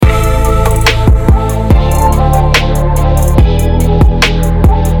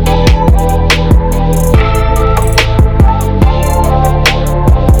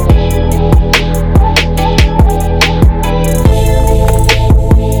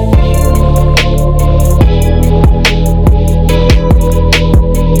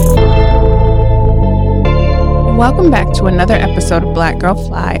Welcome back to another episode of Black Girl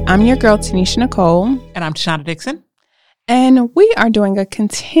Fly. I'm your girl, Tanisha Nicole. And I'm Tashonda Dixon. And we are doing a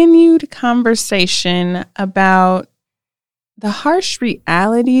continued conversation about the harsh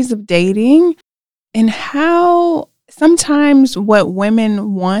realities of dating and how sometimes what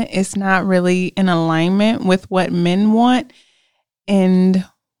women want is not really in alignment with what men want and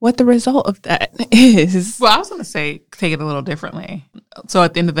what the result of that is. Well, I was going to say, take it a little differently. So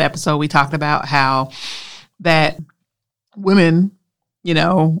at the end of the episode, we talked about how that women,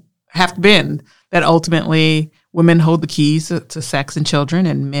 have to bend, that ultimately women hold the keys to sex and children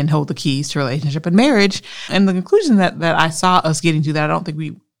and men hold the keys to relationship and marriage. And the conclusion that I saw us getting to that I don't think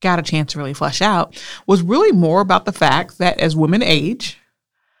we got a chance to really flesh out was really more about the fact that as women age,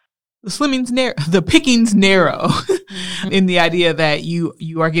 the pickings narrow in the idea that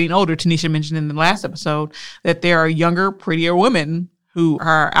you are getting older. Tanisha mentioned in the last episode that there are younger, prettier women who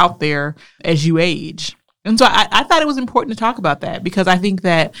are out there as you age. And so I thought it was important to talk about that because I think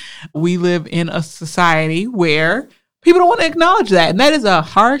that we live in a society where people don't want to acknowledge that. And that is a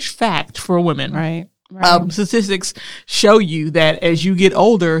harsh fact for women. Right. Statistics show you that as you get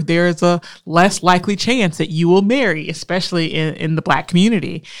older, there is a less likely chance that you will marry, especially in the Black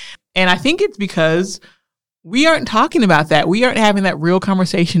community. And I think it's because we aren't talking about that. We aren't having that real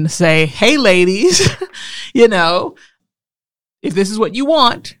conversation to say, hey, ladies, if this is what you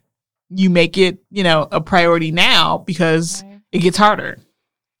want, you make it, a priority now because it gets harder.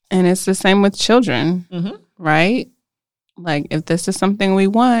 And it's the same with children, right? Like if this is something we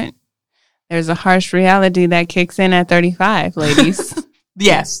want, there's a harsh reality that kicks in at 35, ladies.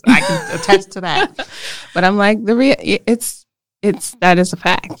 Yes, I can attest to that. But I'm like, that is a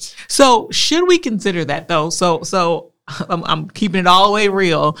fact. So should we consider that though? So I'm keeping it all the way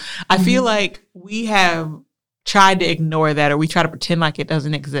real. I feel like we have tried to ignore that, or we try to pretend like it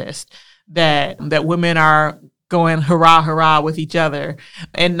doesn't exist, that women are going hurrah, hurrah with each other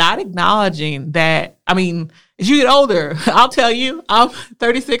and not acknowledging that, as you get older, I'll tell you, I'm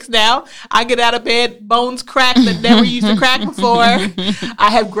 36 now. I get out of bed, bones crack that never used to crack before. I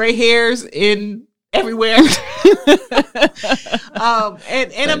have gray hairs in everywhere. I'm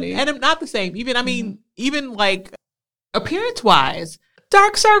not the same. Even like appearance wise,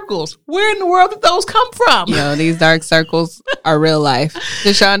 dark circles. Where in the world did those come from? These dark circles are real life.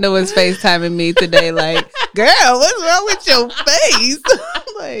 Tashonda was FaceTiming me today like, girl, what's wrong with your face?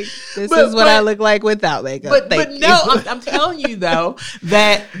 Like, this is what I look like without makeup. But no, I'm telling you though,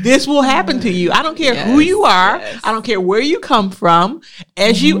 that this will happen to you. I don't care who you are. Yes. I don't care where you come from.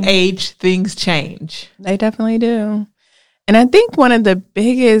 As you age, things change. They definitely do. And I think one of the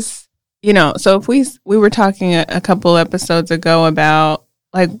biggest, so if we were talking a couple episodes ago about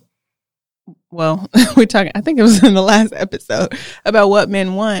I think it was in the last episode about what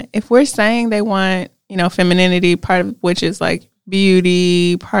men want. If we're saying they want, femininity, part of which is like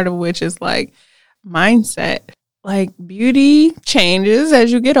beauty, part of which is like mindset, like beauty changes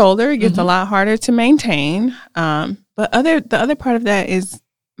as you get older. It gets a lot harder to maintain. But the other part of that is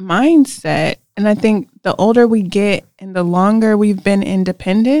mindset. And I think the older we get and the longer we've been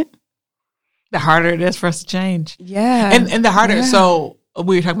independent, the harder it is for us to change. Yeah. And the harder. Yeah. So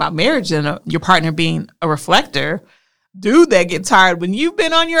we were talking about marriage and your partner being a reflector. Dude, that gets hard when you've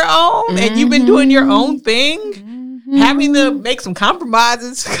been on your own and you've been doing your own thing. Having to make some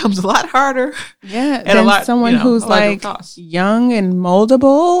compromises becomes a lot harder. Yeah. And someone who's like young and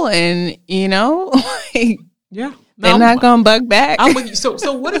moldable and, yeah. They're not going to bug back. I'm with you.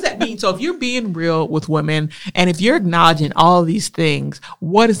 So what does that mean? So if you're being real with women and if you're acknowledging all of these things,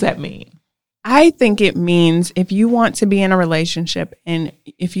 what does that mean? I think it means if you want to be in a relationship and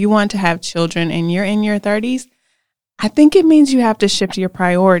if you want to have children and you're in your 30s, I think it means you have to shift your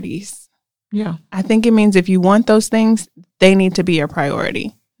priorities. Yeah. I think it means if you want those things, they need to be your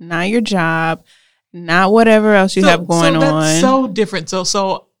priority, not your job, not whatever else you have going on. That's so different.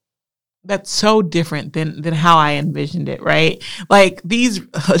 So that's so different than how I envisioned it, right? Like these,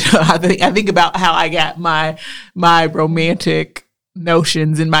 I think about how I got my romantic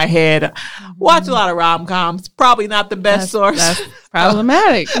notions in my head. Watch a lot of rom-coms. Probably not the best source. That's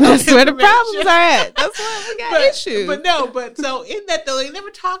problematic. That's where the problems are at. That's where we got issues. But so in that though, they never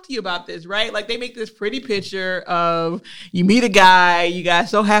talk to you about this, right? Like they make this pretty picture of you meet a guy, you guys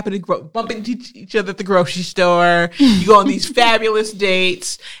so happy to bump into each other at the grocery store. You go on these fabulous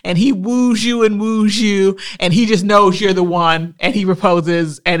dates, and he woos you, and he just knows you're the one, and he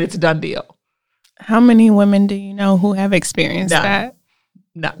proposes, and it's a done deal. How many women do you know who have experienced that?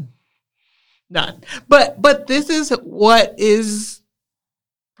 None. But this is what is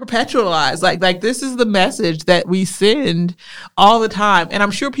perpetualized. Like this is the message that we send all the time. And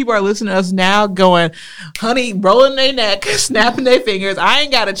I'm sure people are listening to us now going, honey, rolling their neck, snapping their fingers. I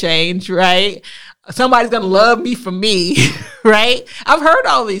ain't got to change, right? Somebody's going to love me for me, right? I've heard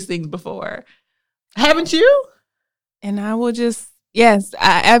all these things before. Haven't you? And I will just, yes,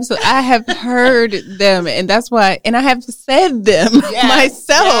 I have heard them. And that's why, and I have said them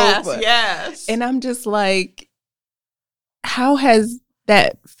myself. Yes. And I'm just like, how has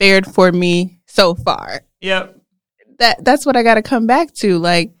that fared for me so far? Yep. That's what I got to come back to.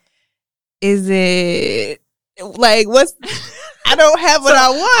 Like, is it like what's? I don't have what I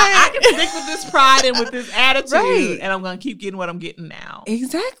want. I can stick with this pride and with this attitude, right. And I'm gonna keep getting what I'm getting now.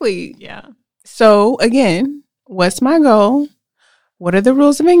 Exactly. Yeah. So again, what's my goal? What are the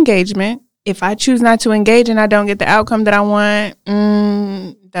rules of engagement? If I choose not to engage and I don't get the outcome that I want,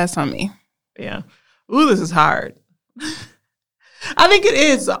 that's on me. Yeah. Ooh, this is hard. I think it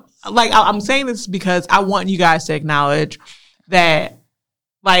is. Like, I'm saying this because I want you guys to acknowledge that,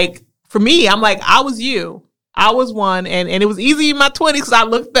 like, for me, I'm like, I was you. I was one, and it was easy in my 20s because I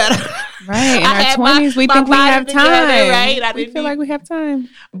looked better. Right. In our 20s, we think we have time. Together, right? We feel like we have time.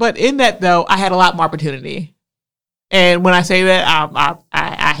 But in that, though, I had a lot more opportunity. And when I say that,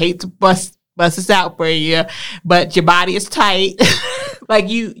 I hate to bust this out for you, but your body is tight. Like,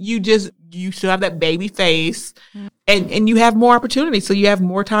 you still have that baby face, and you have more opportunity, so you have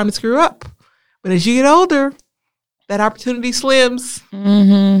more time to screw up. But as you get older, that opportunity slims.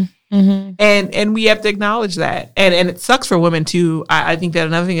 Mm-hmm. Mm-hmm. And we have to acknowledge that. And it sucks for women too. I think that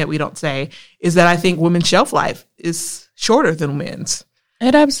another thing that we don't say is that I think women's shelf life is shorter than men's.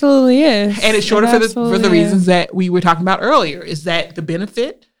 It absolutely is. And it's shorter for the reasons that we were talking about earlier, is that the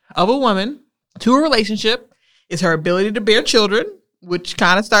benefit of a woman to a relationship is her ability to bear children, which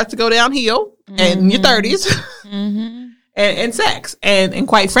kind of starts to go downhill in your 30s, and sex. And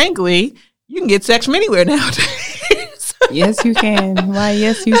quite frankly, you can get sex from anywhere nowadays. Yes, you can. Why,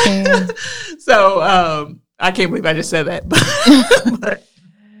 yes, you can. So I can't believe I just said that.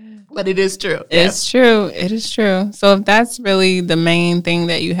 But it is true. It's true. It is true. So if that's really the main thing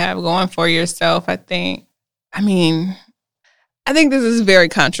that you have going for yourself, I think this is very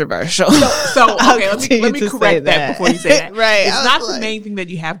controversial. So okay, let me correct that before you say that. Right. It's not the main thing that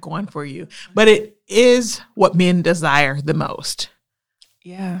you have going for you, but it is what men desire the most.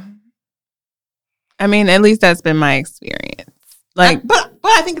 Yeah. I mean, at least that's been my experience. Like, but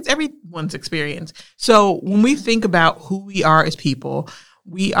I think it's everyone's experience. So when we think about who we are as people,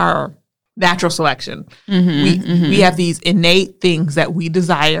 we are natural selection. We have these innate things that we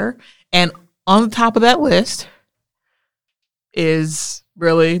desire, and on the top of that list is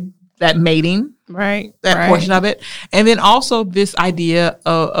really that mating, right? That portion of it, and then also this idea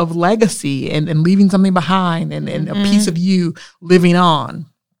of legacy and leaving something behind, and a piece of you living on.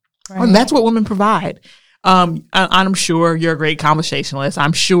 Right. And that's what women provide. I'm sure you're a great conversationalist.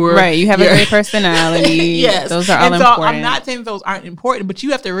 I'm sure. Right. You have a great personality. Yes. Those are all important. I'm not saying those aren't important, but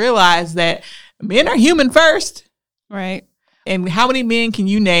you have to realize that men are human first. Right. And how many men can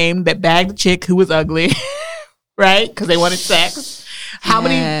you name that bagged a chick who was ugly? Right? Because they wanted sex. How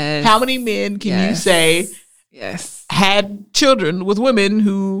many men can you say had children with women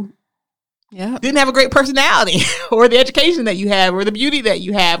who didn't have a great personality or the education that you have or the beauty that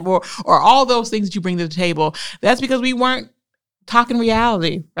you have or all those things that you bring to the table? That's because we weren't talking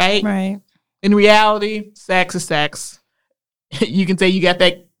reality, right? Right. In reality, sex is sex. You can say you got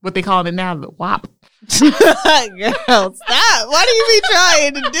that, what they call it now, the WAP. Girl, stop. Why do you be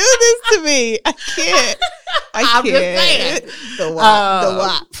trying to do this to me? I can't. I'm just saying. The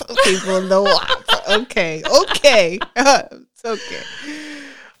WAP. People, the WAP. Okay. It's okay.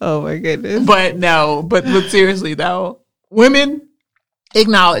 Oh my goodness. But no, but seriously though, women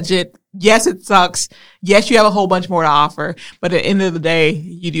acknowledge it. Yes, it sucks. Yes, you have a whole bunch more to offer, but at the end of the day,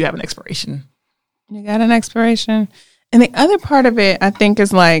 you do have an expiration. You got an expiration. And the other part of it, I think,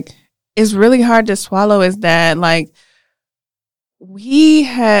 is really hard to swallow, is that like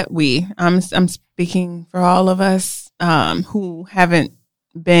I'm speaking for all of us who haven't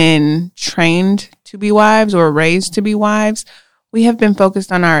been trained to be wives or raised to be wives. We have been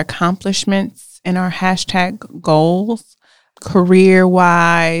focused on our accomplishments and our hashtag goals,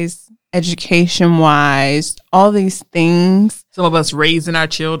 career-wise, education-wise, all these things. Some of us raising our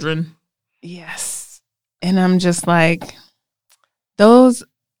children. Yes. And I'm just like,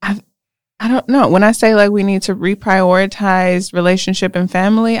 I don't know. When I say like we need to reprioritize relationship and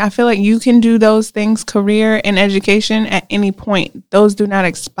family, I feel like you can do those things, career and education, at any point. Those do not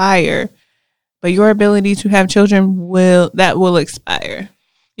expire. But your ability to have children will expire.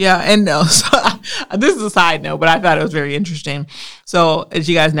 Yeah, and no. So This is a side note, but I thought it was very interesting. So as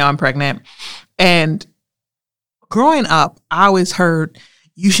you guys know, I'm pregnant. And growing up, I always heard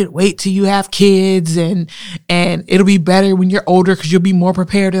you should wait till you have kids and it'll be better when you're older because you'll be more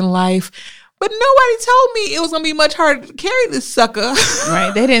prepared in life. But nobody told me it was going to be much harder to carry this sucker.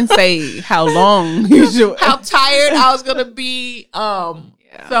 Right. They didn't say how long you should. How tired I was going to be.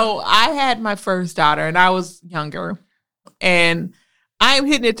 So I had my first daughter and I was younger. And I am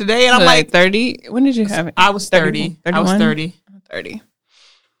hitting it today. And I'm like 30. When did you have it? I was 30. 31? I was 30. 30.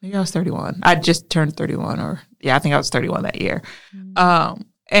 Maybe I was 31. I just turned 31 I think I was 31 that year.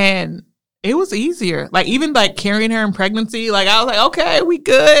 And it was easier. Like even like carrying her in pregnancy, like I was like, okay, we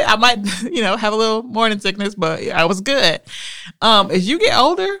good. I might, have a little morning sickness, but I was good. As you get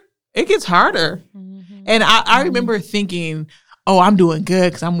older, it gets harder. Mm-hmm. And I remember thinking, oh, I'm doing good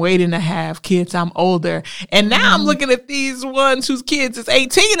because I'm waiting to have kids. I'm older. And now I'm looking at these ones whose kids is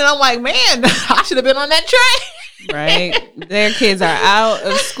 18 and I'm like, man, I should have been on that train. Right. Their kids are out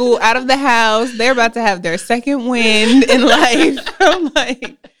of school, out of the house. They're about to have their second wind in life. I'm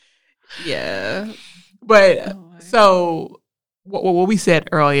like, yeah. But so what we said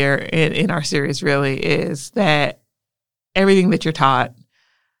earlier in our series really is that everything that you're taught,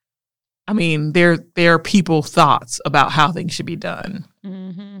 I mean, there are people's thoughts about how things should be done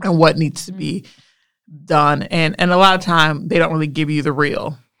and what needs to be done. And a lot of time they don't really give you the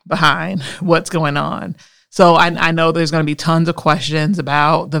real behind what's going on. So I know there's going to be tons of questions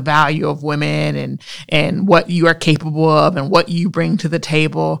about the value of women and what you are capable of and what you bring to the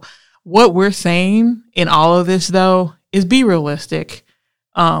table. What we're saying in all of this, though, is be realistic.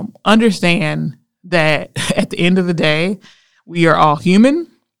 Understand that at the end of the day, we are all human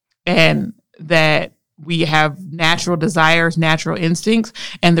and that we have natural desires, natural instincts.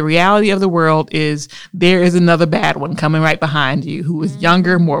 And the reality of the world is there is another bad one coming right behind you who is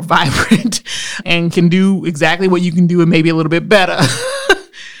younger, more vibrant, and can do exactly what you can do and maybe a little bit better.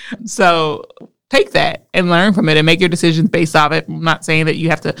 So take that and learn from it and make your decisions based off it. I'm not saying that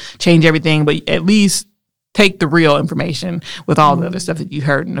you have to change everything, but at least take the real information with all the other stuff that you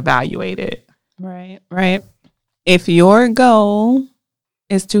heard and evaluate it. Right, right. If your goal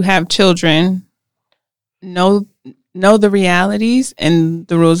is to have children, know the realities and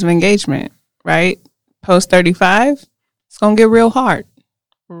the rules of engagement, right? Post 35, it's going to get real hard.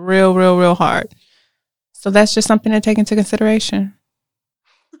 Real hard. So that's just something to take into consideration.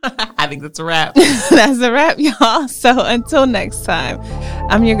 I think that's a wrap. That's a wrap, y'all. So until next time,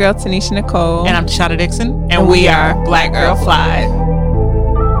 I'm your girl, Tanisha Nicole. And I'm Tashana Dixon. And we are Black Girl Fly.